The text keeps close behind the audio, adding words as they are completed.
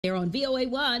Here on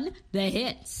VOA1, The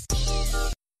Hits.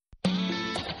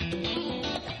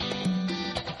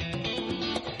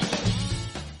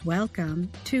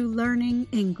 Welcome to Learning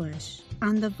English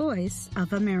on the Voice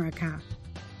of America.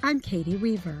 I'm Katie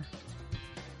Weaver.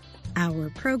 Our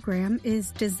program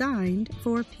is designed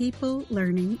for people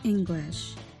learning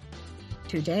English.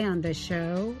 Today on the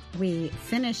show, we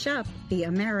finish up the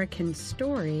American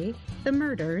story, The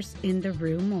Murders in the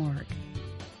Rue Morgue.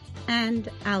 And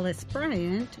Alice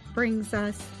Bryant brings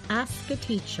us Ask a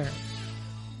Teacher.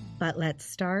 But let's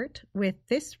start with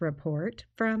this report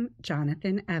from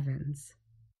Jonathan Evans.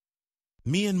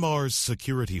 Myanmar's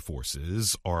security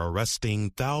forces are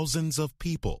arresting thousands of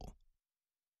people.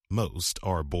 Most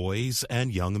are boys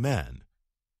and young men.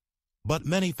 But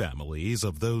many families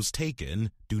of those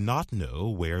taken do not know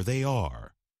where they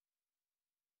are.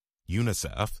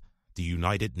 UNICEF, the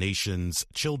United Nations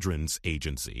Children's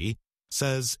Agency,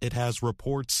 says it has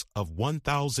reports of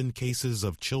 1,000 cases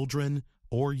of children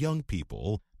or young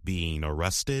people being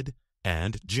arrested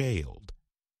and jailed.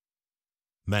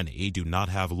 Many do not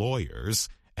have lawyers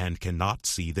and cannot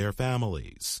see their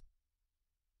families.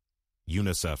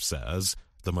 UNICEF says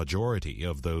the majority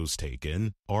of those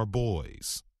taken are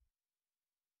boys.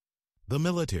 The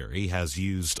military has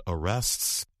used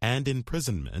arrests and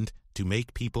imprisonment to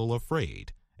make people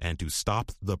afraid and to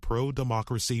stop the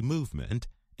pro-democracy movement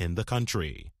in the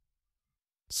country.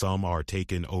 Some are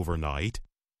taken overnight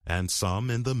and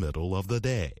some in the middle of the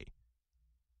day.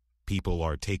 People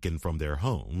are taken from their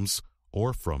homes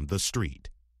or from the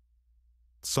street.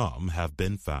 Some have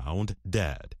been found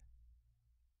dead.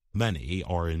 Many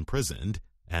are imprisoned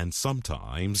and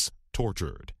sometimes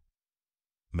tortured.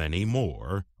 Many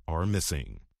more are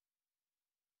missing.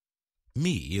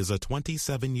 Mi is a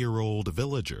 27-year-old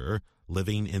villager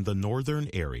living in the northern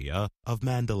area of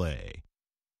Mandalay.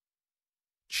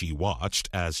 She watched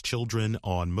as children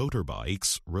on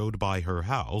motorbikes rode by her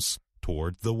house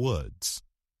toward the woods.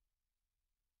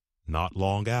 Not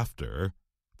long after,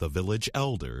 the village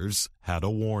elders had a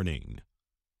warning.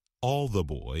 All the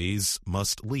boys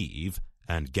must leave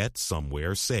and get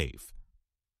somewhere safe.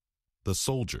 The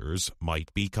soldiers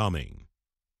might be coming.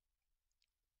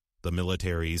 The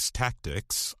military's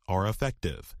tactics are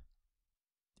effective.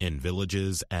 In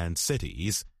villages and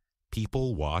cities,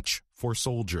 people watch for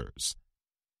soldiers.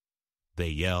 They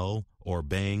yell or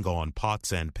bang on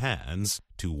pots and pans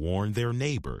to warn their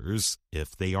neighbors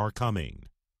if they are coming.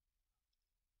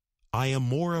 I am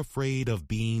more afraid of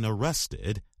being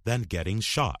arrested than getting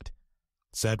shot,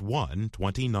 said one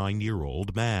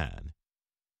 29-year-old man.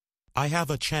 I have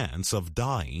a chance of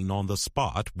dying on the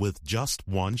spot with just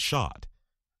one shot,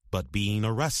 but being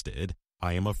arrested,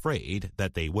 I am afraid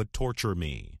that they would torture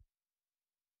me.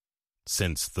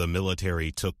 Since the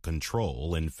military took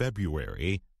control in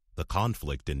February, the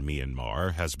conflict in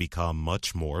Myanmar has become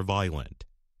much more violent.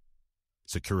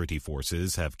 Security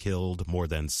forces have killed more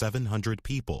than 700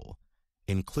 people,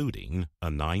 including a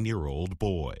 9-year-old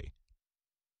boy.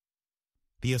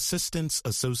 The Assistance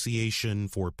Association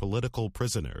for Political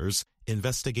Prisoners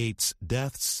investigates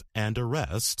deaths and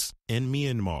arrests in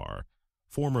Myanmar,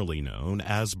 formerly known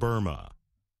as Burma.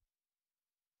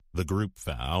 The group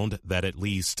found that at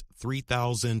least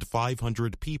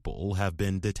 3,500 people have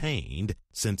been detained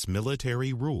since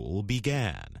military rule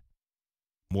began.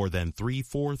 More than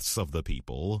 3/4 of the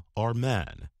people are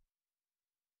men.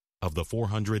 Of the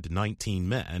 419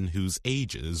 men whose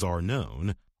ages are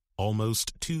known,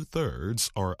 almost 2/3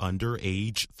 are under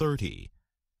age 30,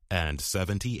 and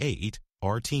 78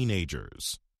 are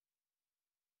teenagers.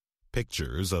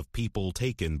 Pictures of people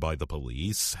taken by the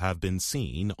police have been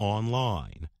seen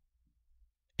online.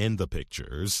 In the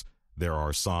pictures, there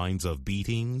are signs of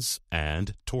beatings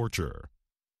and torture.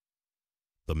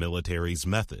 The military's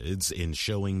methods in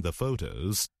showing the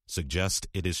photos suggest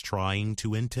it is trying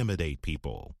to intimidate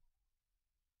people.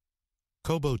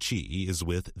 Kobo Chi is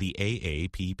with the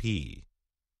AAPP.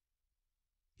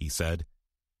 He said,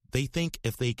 "They think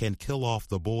if they can kill off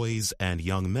the boys and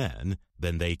young men,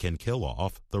 then they can kill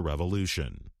off the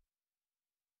revolution."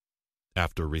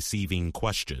 After receiving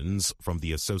questions from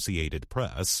the Associated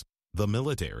Press, the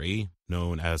military,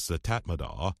 known as the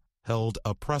Tatmadaw, held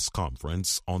a press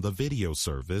conference on the video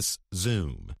service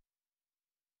Zoom.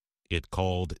 It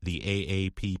called the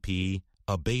AAPP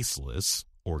a baseless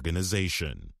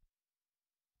organization.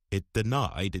 It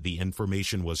denied the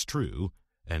information was true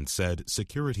and said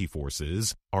security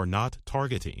forces are not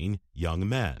targeting young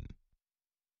men.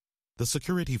 The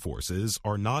security forces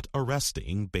are not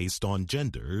arresting based on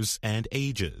genders and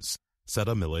ages, said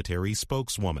a military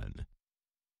spokeswoman.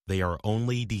 They are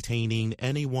only detaining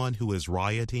anyone who is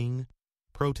rioting,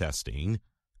 protesting,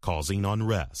 causing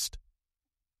unrest.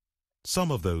 Some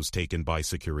of those taken by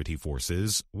security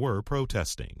forces were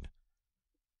protesting.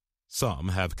 Some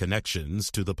have connections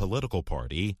to the political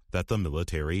party that the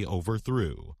military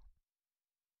overthrew.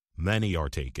 Many are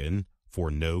taken for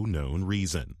no known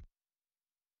reason.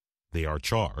 They are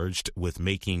charged with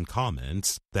making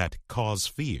comments that cause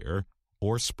fear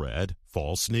or spread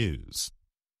false news.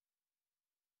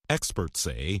 Experts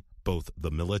say both the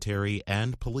military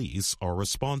and police are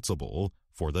responsible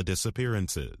for the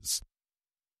disappearances.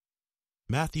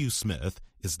 Matthew Smith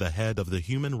is the head of the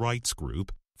human rights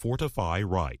group Fortify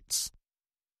Rights.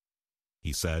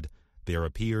 He said there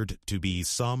appeared to be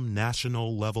some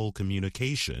national-level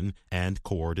communication and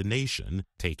coordination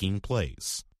taking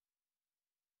place.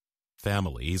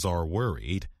 Families are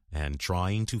worried and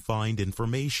trying to find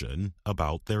information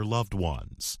about their loved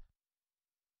ones.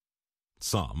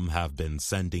 Some have been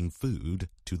sending food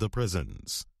to the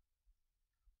prisons.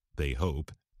 They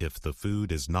hope if the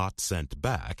food is not sent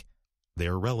back,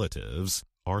 their relatives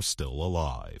are still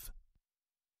alive.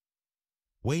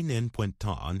 Wei Nin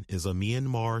Puentan is a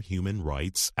Myanmar human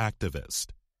rights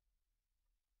activist.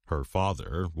 Her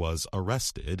father was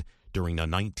arrested during a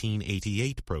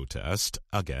 1988 protest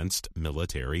against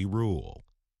military rule.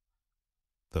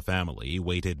 The family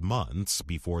waited months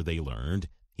before they learned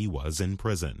he was in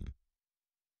prison.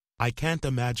 I can't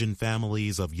imagine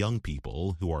families of young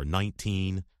people who are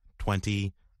 19,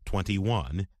 20,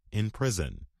 21 in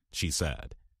prison, she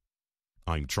said.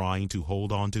 I'm trying to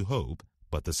hold on to hope,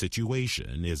 but the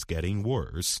situation is getting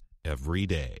worse every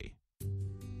day.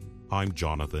 I'm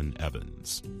Jonathan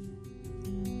Evans.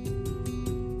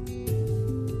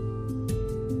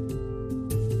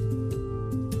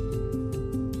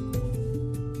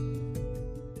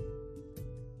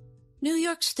 New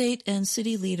York State and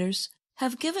city leaders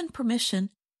have given permission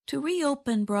to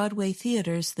reopen Broadway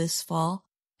theaters this fall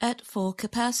at full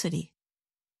capacity.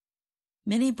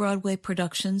 Many Broadway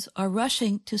productions are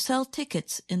rushing to sell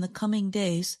tickets in the coming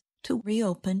days to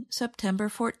reopen September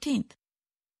 14th.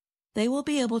 They will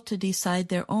be able to decide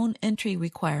their own entry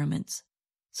requirements,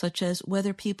 such as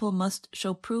whether people must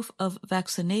show proof of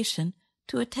vaccination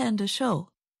to attend a show.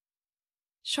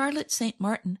 Charlotte St.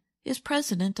 Martin is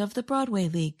president of the Broadway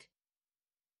League.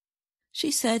 She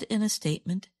said in a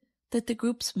statement that the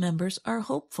group's members are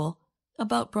hopeful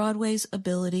about Broadway's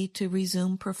ability to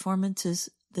resume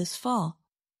performances this fall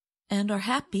and are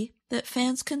happy that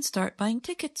fans can start buying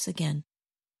tickets again.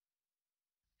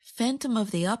 Phantom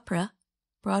of the Opera,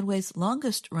 Broadway's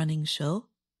longest-running show,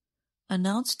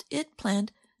 announced it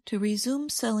planned to resume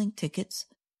selling tickets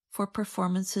for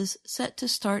performances set to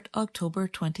start October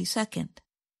 22nd.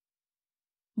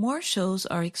 More shows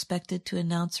are expected to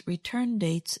announce return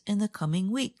dates in the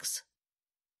coming weeks.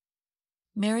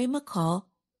 Mary McCall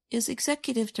is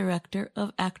Executive Director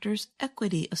of Actors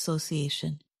Equity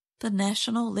Association, the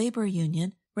national labor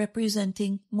union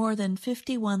representing more than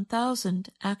 51,000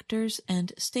 actors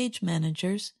and stage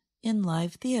managers in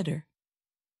live theater.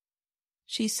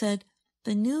 She said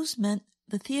the news meant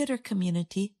the theater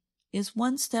community is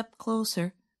one step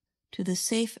closer to the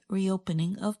safe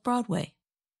reopening of Broadway.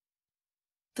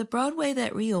 The Broadway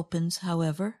that reopens,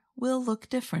 however, will look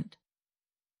different.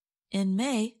 In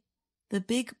May, the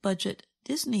big-budget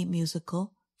Disney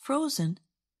musical, Frozen,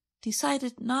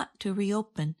 decided not to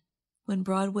reopen when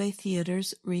Broadway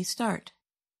theaters restart.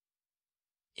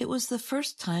 It was the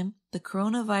first time the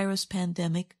coronavirus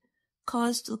pandemic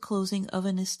caused the closing of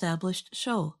an established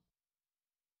show.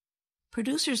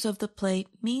 Producers of the play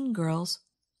Mean Girls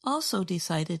also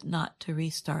decided not to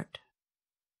restart.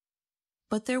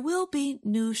 But there will be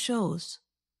new shows.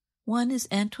 One is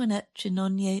Antoinette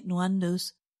Chinonye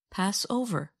Nwandu's Pass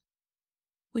Over,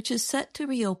 which is set to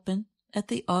reopen at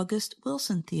the August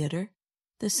Wilson Theater,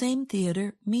 the same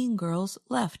theater Mean Girls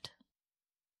left.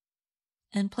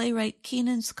 And playwright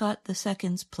Keenan Scott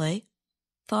II's play,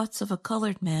 Thoughts of a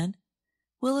Colored Man,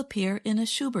 will appear in a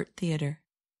Schubert theater.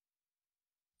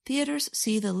 Theaters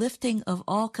see the lifting of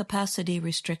all capacity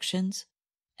restrictions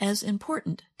as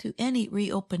important to any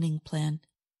reopening plan.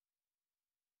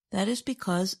 That is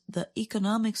because the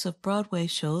economics of Broadway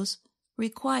shows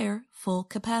require full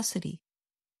capacity.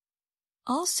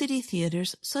 All city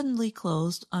theaters suddenly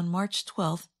closed on March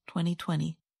 12,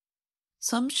 2020.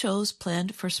 Some shows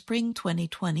planned for spring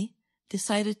 2020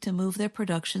 decided to move their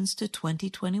productions to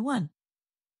 2021.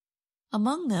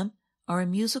 Among them are a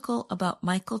musical about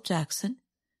Michael Jackson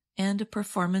and a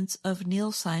performance of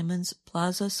Neil Simon's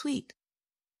Plaza Suite.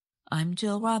 I'm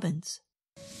Jill Robbins.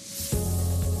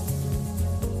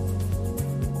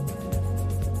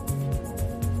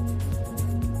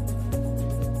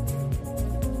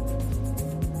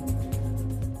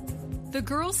 The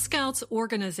Girl Scouts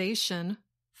organization,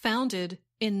 founded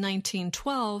in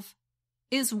 1912,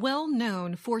 is well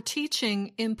known for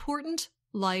teaching important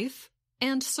life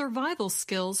and survival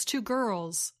skills to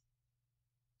girls.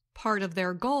 Part of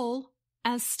their goal,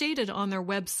 as stated on their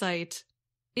website,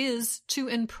 is to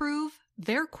improve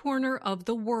their corner of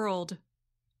the world.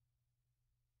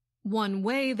 One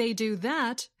way they do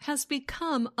that has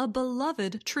become a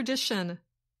beloved tradition.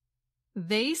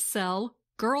 They sell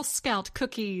Girl Scout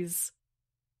cookies.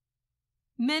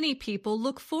 Many people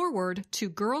look forward to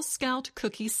Girl Scout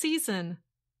cookie season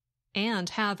and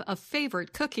have a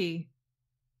favorite cookie.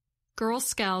 Girl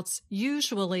Scouts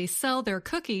usually sell their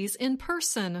cookies in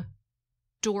person,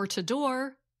 door to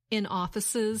door, in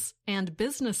offices and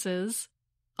businesses,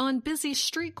 on busy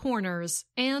street corners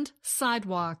and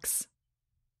sidewalks.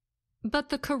 But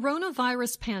the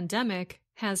coronavirus pandemic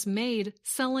has made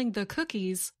selling the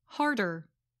cookies harder.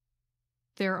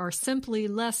 There are simply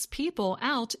less people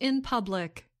out in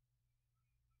public.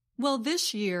 Well,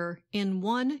 this year, in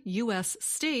one U.S.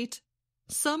 state,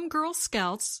 some Girl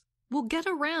Scouts will get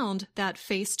around that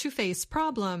face-to-face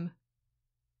problem.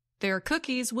 Their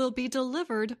cookies will be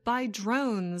delivered by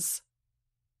drones.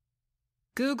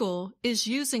 Google is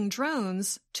using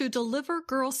drones to deliver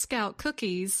Girl Scout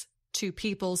cookies to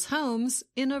people's homes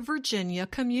in a Virginia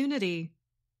community.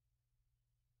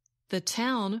 The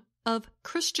town of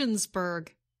Christiansburg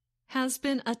has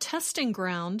been a testing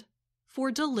ground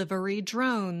for delivery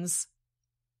drones.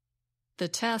 The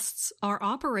tests are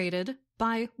operated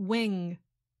by Wing,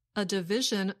 a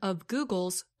division of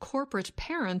Google's corporate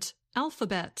parent,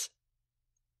 Alphabet.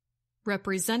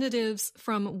 Representatives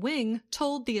from Wing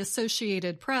told the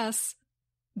Associated Press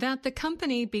that the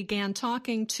company began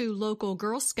talking to local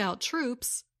Girl Scout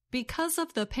troops because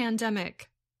of the pandemic.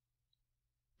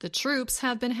 The troops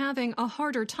have been having a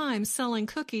harder time selling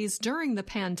cookies during the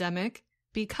pandemic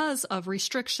because of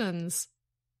restrictions.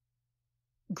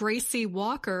 Gracie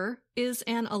Walker is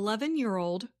an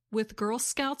 11-year-old with Girl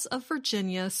Scouts of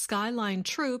Virginia Skyline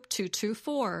Troop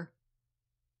 224.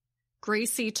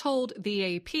 Gracie told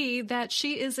the AP that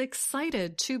she is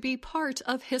excited to be part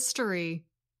of history.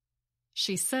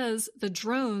 She says the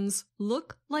drones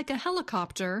look like a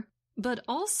helicopter, but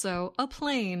also a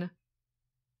plane.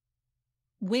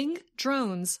 Wing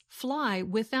drones fly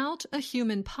without a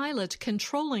human pilot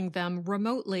controlling them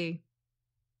remotely.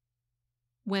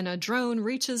 When a drone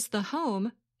reaches the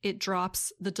home, it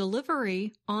drops the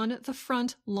delivery on the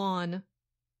front lawn.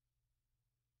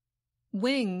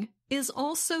 Wing is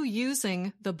also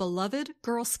using the beloved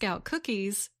Girl Scout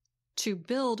cookies to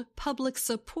build public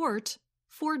support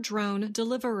for drone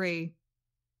delivery.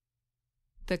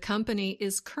 The company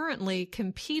is currently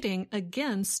competing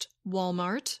against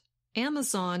Walmart,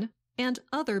 Amazon, and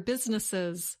other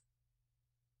businesses.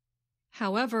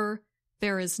 However,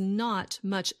 there is not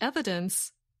much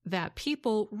evidence that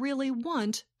people really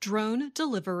want drone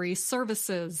delivery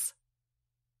services.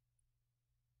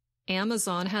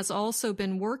 Amazon has also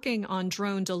been working on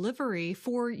drone delivery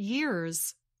for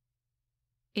years.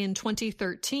 In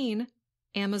 2013,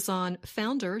 Amazon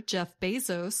founder Jeff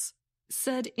Bezos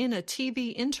said in a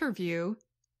TV interview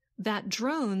that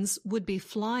drones would be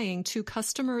flying to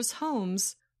customers'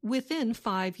 homes within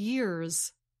 5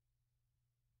 years.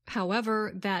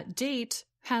 However, that date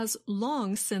has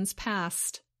long since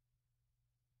passed.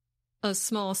 A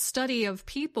small study of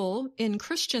people in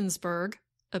Christiansburg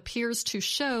appears to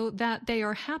show that they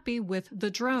are happy with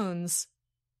the drones.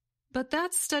 But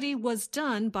that study was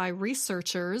done by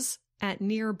researchers at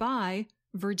nearby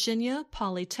Virginia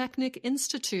Polytechnic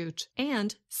Institute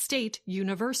and State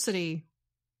University.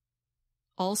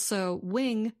 Also,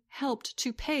 Wing helped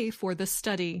to pay for the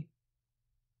study.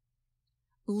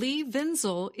 Lee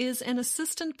Vinzel is an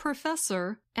assistant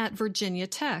professor at Virginia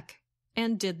Tech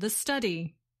and did the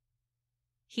study.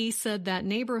 He said that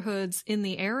neighborhoods in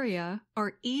the area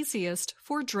are easiest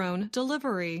for drone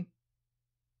delivery.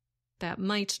 That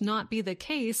might not be the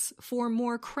case for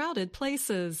more crowded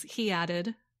places, he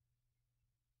added.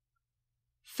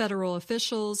 Federal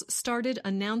officials started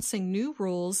announcing new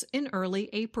rules in early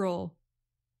April.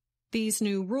 These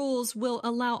new rules will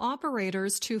allow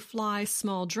operators to fly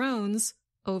small drones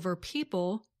over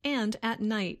people and at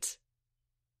night.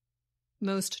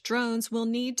 Most drones will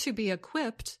need to be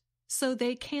equipped so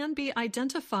they can be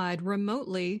identified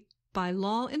remotely by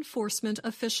law enforcement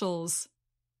officials.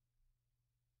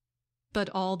 But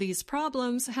all these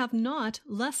problems have not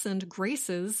lessened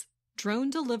Grace's drone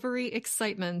delivery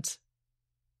excitement.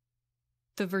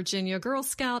 The Virginia Girl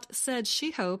Scout said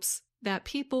she hopes that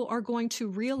people are going to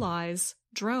realize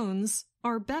drones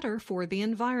are better for the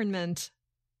environment.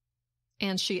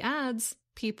 And she adds,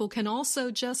 people can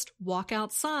also just walk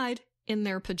outside in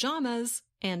their pajamas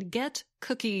and get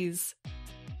cookies.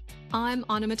 I'm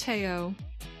Anna Mateo.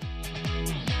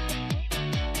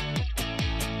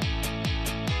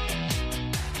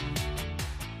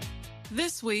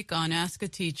 This week on Ask a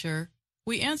Teacher,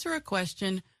 we answer a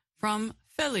question from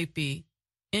Felipe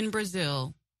in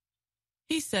Brazil.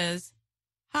 He says,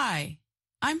 "Hi,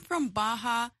 I'm from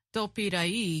Barra do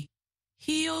Piraí,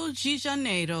 Rio de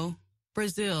Janeiro,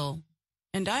 Brazil,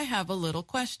 and I have a little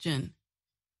question.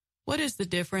 What is the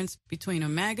difference between a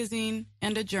magazine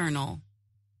and a journal?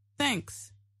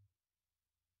 Thanks."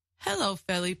 Hello,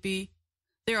 Felipe.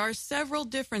 There are several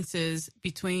differences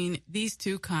between these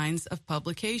two kinds of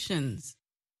publications.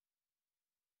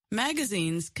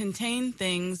 Magazines contain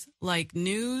things like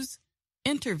news,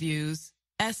 interviews,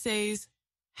 essays,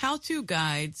 how-to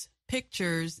guides,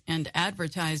 pictures, and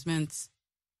advertisements.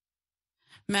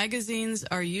 Magazines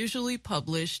are usually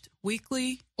published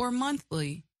weekly or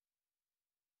monthly.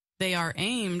 They are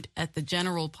aimed at the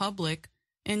general public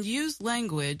and use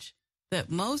language that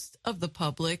most of the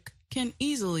public can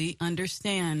easily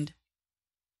understand.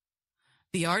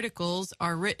 The articles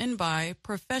are written by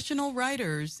professional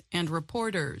writers and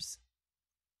reporters.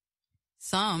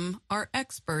 Some are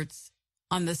experts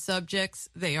on the subjects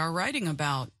they are writing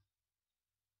about,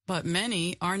 but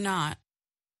many are not.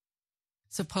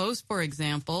 Suppose, for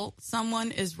example,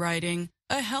 someone is writing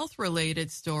a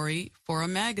health-related story for a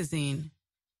magazine.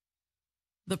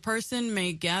 The person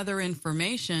may gather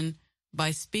information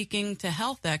by speaking to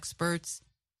health experts,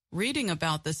 reading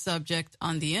about the subject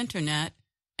on the internet,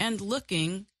 and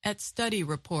looking at study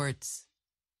reports.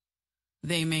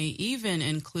 They may even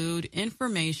include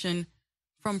information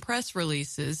from press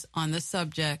releases on the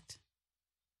subject.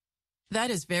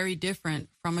 That is very different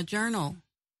from a journal.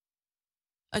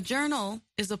 A journal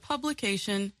is a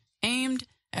publication aimed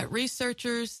at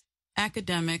researchers,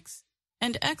 academics,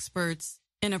 and experts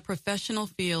in a professional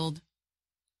field.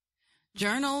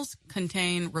 Journals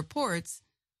contain reports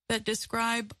that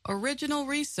describe original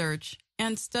research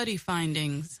and study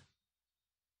findings.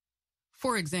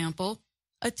 For example,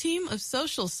 a team of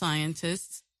social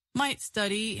scientists might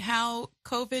study how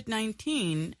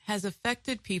COVID-19 has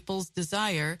affected people's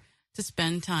desire to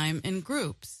spend time in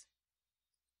groups.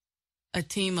 A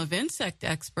team of insect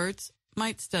experts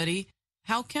might study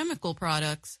how chemical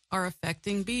products are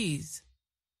affecting bees.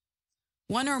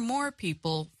 One or more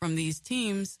people from these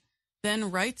teams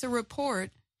then writes a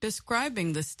report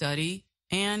describing the study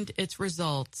and its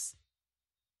results.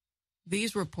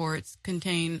 These reports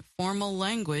contain formal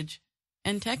language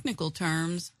and technical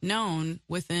terms known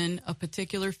within a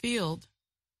particular field.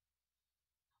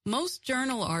 Most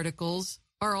journal articles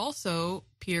are also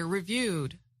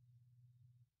peer-reviewed.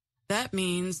 That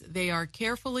means they are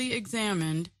carefully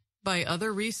examined by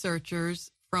other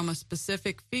researchers from a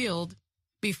specific field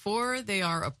before they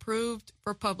are approved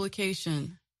for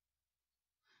publication.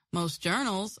 Most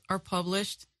journals are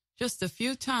published just a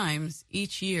few times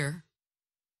each year.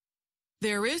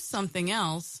 There is something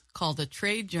else called a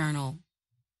trade journal.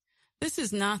 This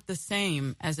is not the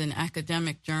same as an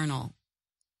academic journal.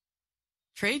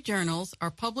 Trade journals are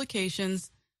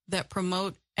publications that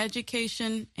promote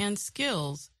education and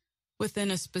skills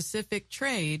within a specific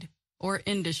trade or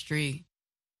industry.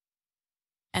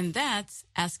 And that's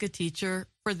Ask a Teacher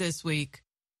for this week.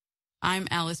 I'm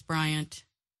Alice Bryant.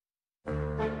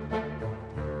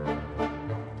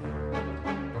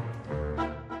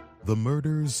 The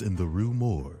Murders in the Rue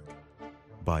Morgue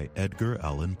by Edgar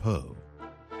Allan Poe.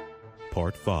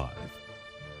 Part 5.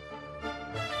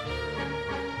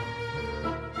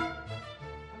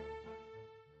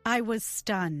 I was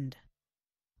stunned.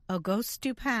 Auguste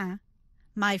Dupin,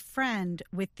 my friend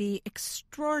with the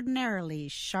extraordinarily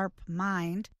sharp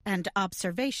mind and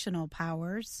observational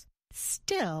powers,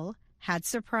 still had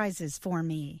surprises for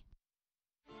me.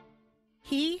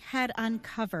 He had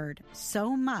uncovered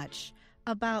so much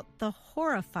about the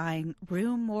horrifying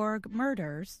Rue Morgue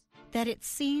murders that it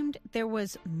seemed there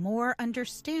was more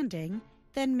understanding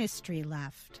than mystery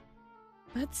left.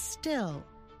 But still,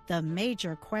 the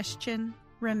major question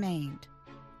remained.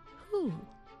 Who?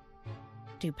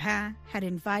 Dupin had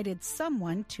invited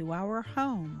someone to our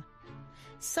home.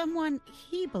 Someone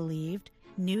he believed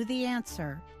knew the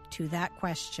answer to that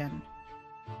question.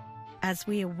 As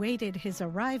we awaited his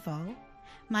arrival,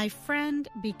 my friend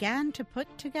began to put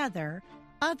together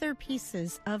other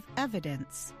pieces of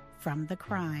evidence from the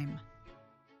crime.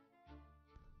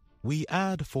 We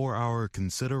add for our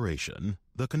consideration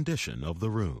the condition of the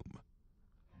room.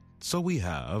 So we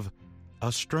have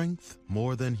a strength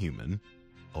more than human,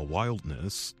 a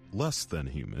wildness less than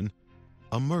human,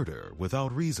 a murder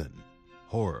without reason,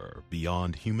 horror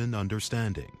beyond human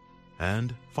understanding,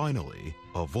 and finally,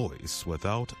 a voice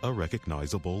without a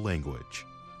recognizable language.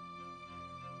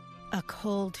 A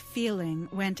cold feeling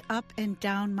went up and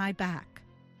down my back.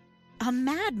 A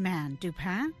madman,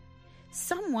 Dupin.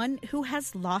 Someone who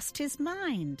has lost his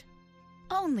mind.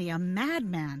 Only a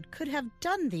madman could have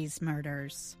done these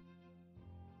murders.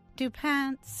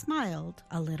 Dupin smiled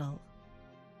a little.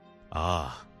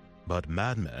 Ah, but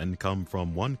madmen come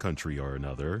from one country or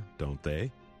another, don't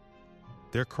they?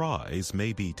 Their cries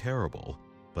may be terrible,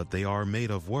 but they are made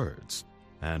of words,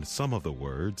 and some of the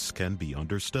words can be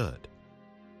understood.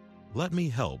 Let me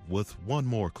help with one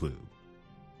more clue.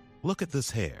 Look at this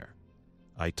hair.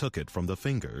 I took it from the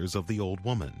fingers of the old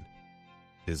woman.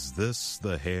 Is this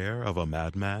the hair of a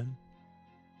madman?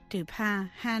 Dupin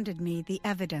handed me the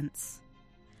evidence.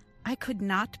 I could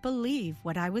not believe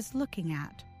what I was looking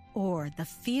at, or the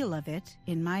feel of it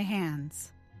in my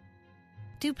hands.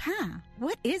 Dupin,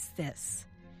 what is this?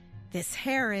 This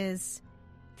hair is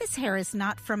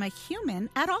not from a human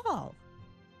at all.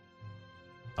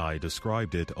 I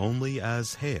described it only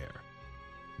as hair.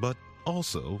 But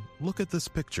also, look at this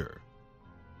picture.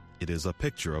 It is a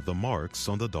picture of the marks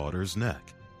on the daughter's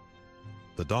neck.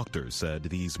 The doctor said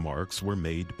these marks were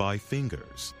made by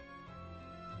fingers.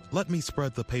 Let me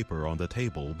spread the paper on the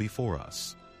table before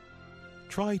us.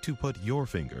 Try to put your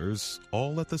fingers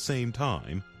all at the same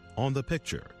time on the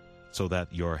picture so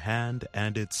that your hand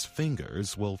and its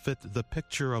fingers will fit the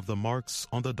picture of the marks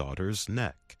on the daughter's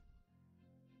neck.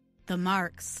 The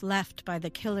marks left by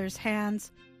the killer's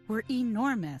hands were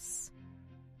enormous.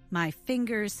 My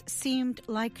fingers seemed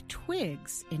like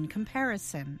twigs in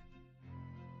comparison.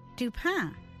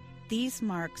 Dupin, these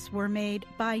marks were made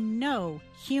by no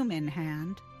human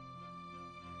hand.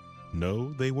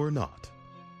 No, they were not.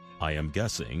 I am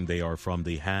guessing they are from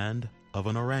the hand of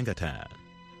an orangutan.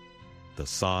 The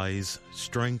size,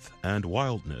 strength, and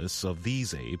wildness of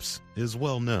these apes is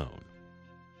well known.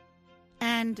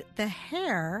 And the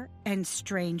hair and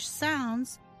strange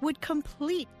sounds would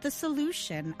complete the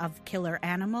solution of killer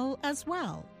animal as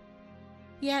well.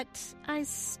 Yet I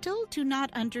still do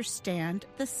not understand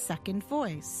the second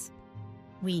voice.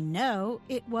 We know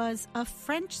it was a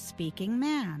French-speaking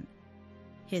man.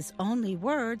 His only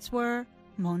words were,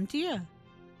 Mon Dieu.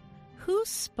 Who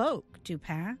spoke,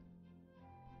 Dupin?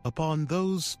 Upon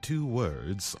those two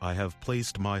words, I have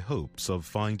placed my hopes of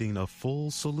finding a full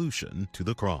solution to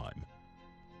the crime.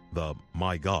 The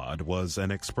 "my God" was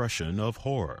an expression of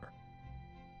horror.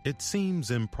 It seems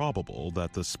improbable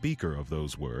that the speaker of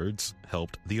those words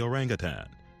helped the orangutan.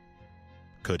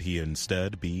 Could he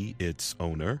instead be its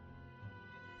owner?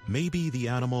 Maybe the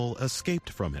animal escaped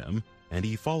from him and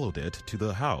he followed it to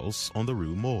the house on the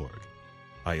Rue Morgue.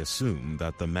 I assume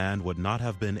that the man would not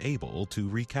have been able to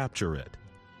recapture it.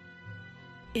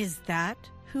 Is that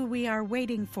who we are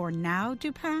waiting for now,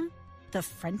 Dupin? The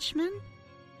Frenchman?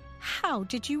 How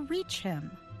did you reach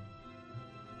him?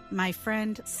 My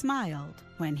friend smiled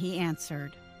when he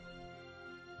answered.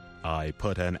 I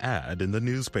put an ad in the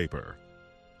newspaper.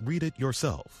 Read it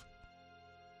yourself.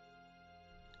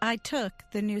 I took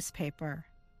the newspaper.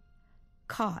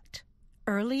 Caught,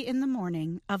 early in the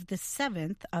morning of the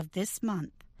 7th of this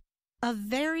month, a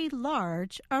very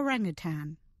large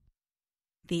orangutan.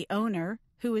 The owner,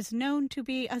 who is known to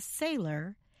be a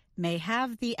sailor, may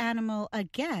have the animal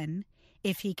again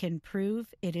if he can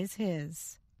prove it is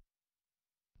his.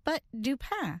 But,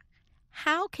 Dupin,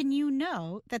 how can you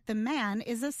know that the man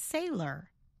is a sailor?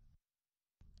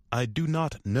 I do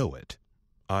not know it.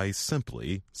 I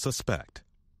simply suspect.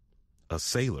 A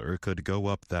sailor could go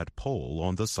up that pole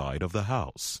on the side of the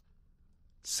house.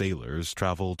 Sailors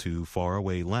travel to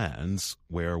faraway lands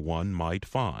where one might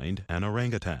find an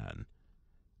orangutan,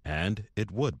 and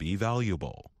it would be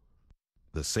valuable.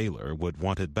 The sailor would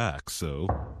want it back, so...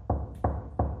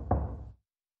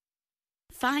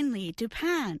 Finally,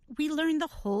 Dupin, we learn the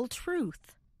whole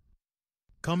truth.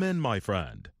 Come in, my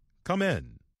friend. Come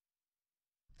in.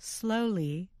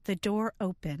 Slowly, the door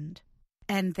opened,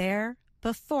 and there,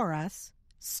 before us,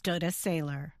 stood a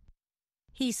sailor.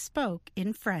 He spoke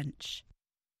in French.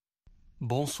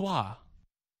 Bonsoir.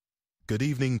 Good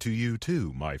evening to you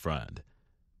too, my friend.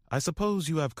 I suppose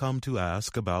you have come to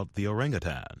ask about the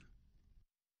orangutan.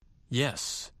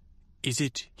 Yes. Is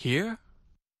it here?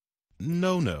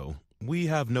 No. We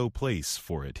have no place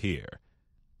for it here.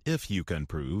 If you can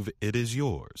prove it is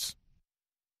yours.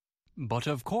 But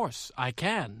of course I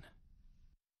can.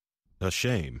 A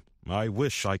shame. I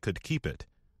wish I could keep it.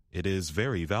 It is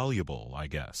very valuable, I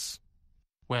guess.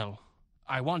 Well,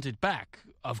 I want it back,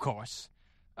 of course.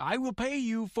 I will pay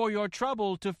you for your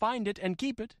trouble to find it and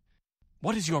keep it.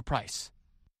 What is your price?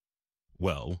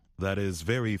 Well, that is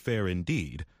very fair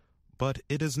indeed, but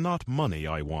it is not money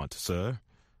I want, sir.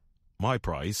 My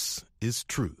price is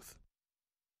truth.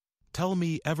 Tell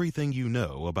me everything you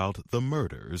know about the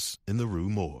murders in the Rue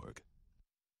Morgue.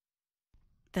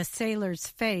 The sailor's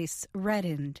face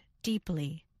reddened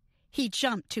deeply. He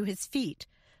jumped to his feet.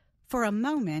 For a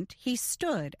moment he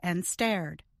stood and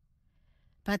stared.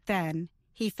 But then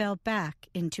he fell back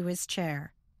into his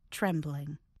chair,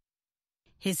 trembling.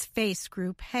 His face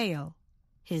grew pale,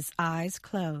 his eyes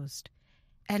closed,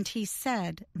 and he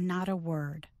said not a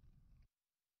word.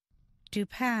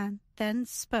 Dupin then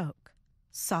spoke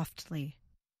softly.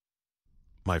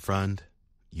 My friend,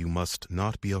 you must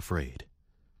not be afraid.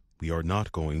 We are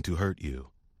not going to hurt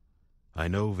you. I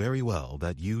know very well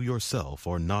that you yourself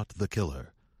are not the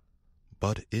killer.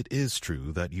 But it is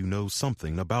true that you know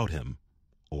something about him,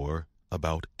 or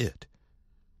about it.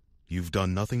 You've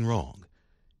done nothing wrong.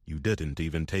 You didn't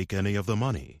even take any of the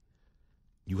money.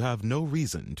 You have no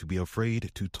reason to be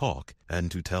afraid to talk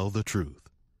and to tell the truth.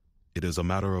 It is a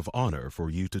matter of honor for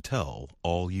you to tell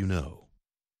all you know.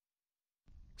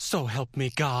 So help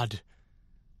me God.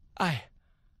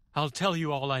 I'll tell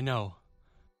you all I know.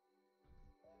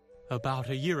 About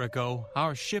a year ago,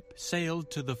 our ship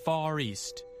sailed to the Far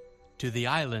East, to the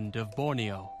island of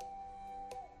Borneo.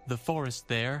 The forest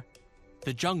there,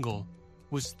 the jungle,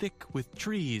 was thick with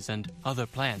trees and other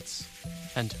plants,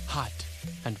 and hot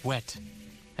and wet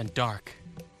and dark.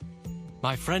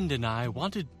 My friend and I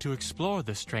wanted to explore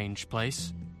the strange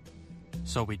place,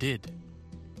 so we did.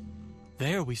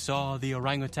 There we saw the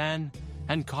orangutan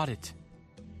and caught it,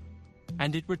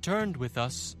 and it returned with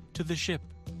us to the ship.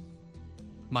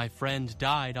 My friend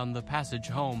died on the passage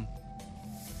home,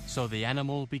 so the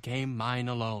animal became mine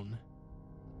alone.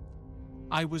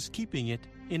 I was keeping it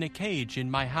in a cage in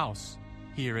my house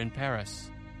here in Paris.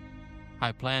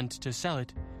 I planned to sell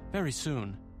it very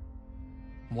soon.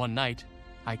 One night,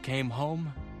 I came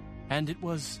home, and it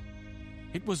was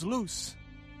loose.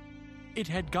 It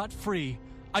had got free,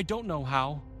 I don't know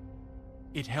how.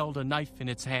 It held a knife in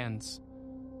its hands.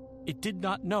 It did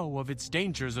not know of its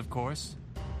dangers, of course.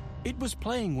 It was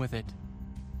playing with it.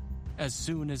 As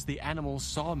soon as the animal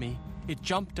saw me, it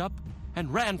jumped up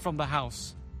and ran from the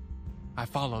house. I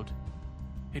followed.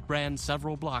 It ran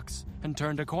several blocks and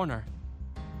turned a corner.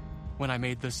 When I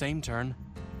made the same turn,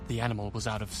 the animal was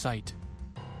out of sight.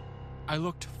 I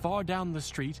looked far down the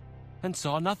street and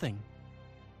saw nothing.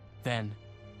 Then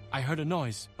I heard a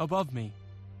noise above me.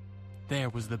 There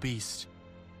was the beast,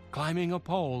 climbing a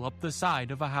pole up the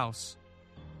side of a house.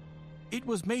 It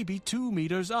was maybe 2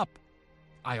 meters up.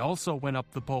 I also went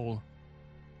up the pole.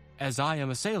 As I am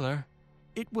a sailor,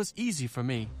 it was easy for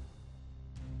me.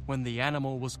 When the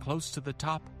animal was close to the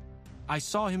top, I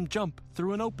saw him jump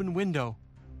through an open window.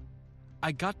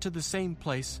 I got to the same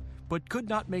place, but could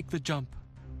not make the jump.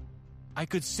 I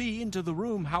could see into the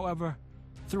room, however,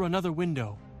 through another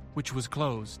window, which was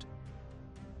closed.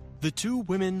 The 2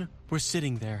 women were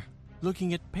sitting there,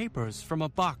 looking at papers from a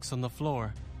box on the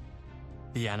floor.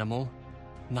 The animal,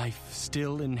 knife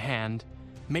still in hand,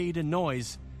 made a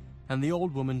noise, and the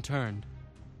old woman turned.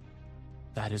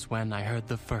 That is when I heard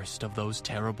the first of those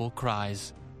terrible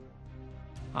cries.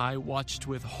 I watched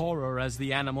with horror as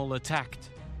the animal attacked.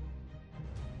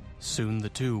 Soon the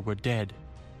 2 were dead,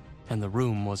 and the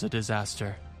room was a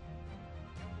disaster.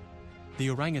 The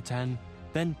orangutan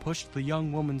then pushed the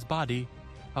young woman's body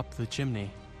up the chimney.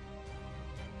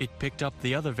 It picked up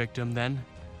the other victim then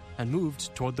and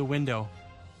moved toward the window.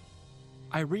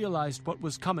 I realized what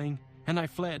was coming, and I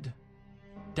fled.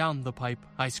 Down the pipe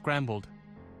I scrambled.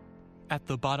 At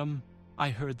the bottom, I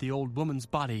heard the old woman's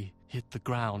body hit the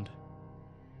ground.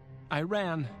 I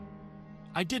ran.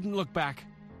 I didn't look back.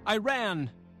 I ran.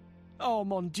 Oh,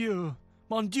 mon Dieu,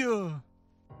 mon Dieu.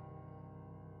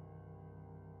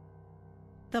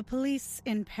 The police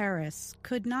in Paris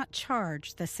could not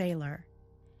charge the sailor.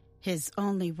 His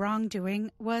only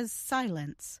wrongdoing was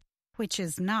silence, which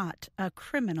is not a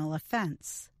criminal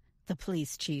offense, the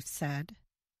police chief said.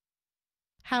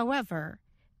 However,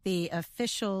 the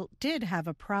official did have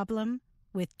a problem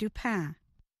with Dupin.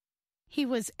 He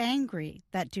was angry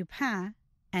that Dupin,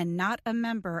 and not a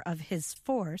member of his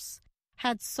force,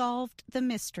 had solved the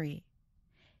mystery.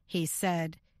 He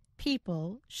said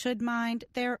people should mind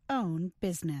their own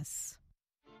business.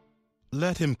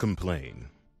 Let him complain.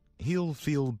 He'll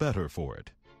feel better for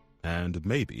it, and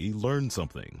maybe learn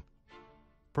something.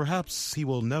 Perhaps he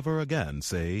will never again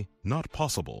say "not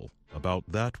possible" about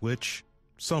that which,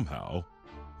 somehow,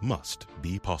 must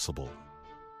be possible.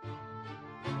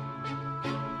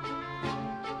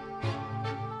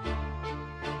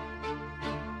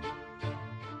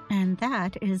 And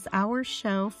that is our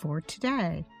show for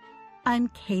today. I'm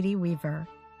Katie Weaver.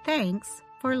 Thanks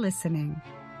for listening.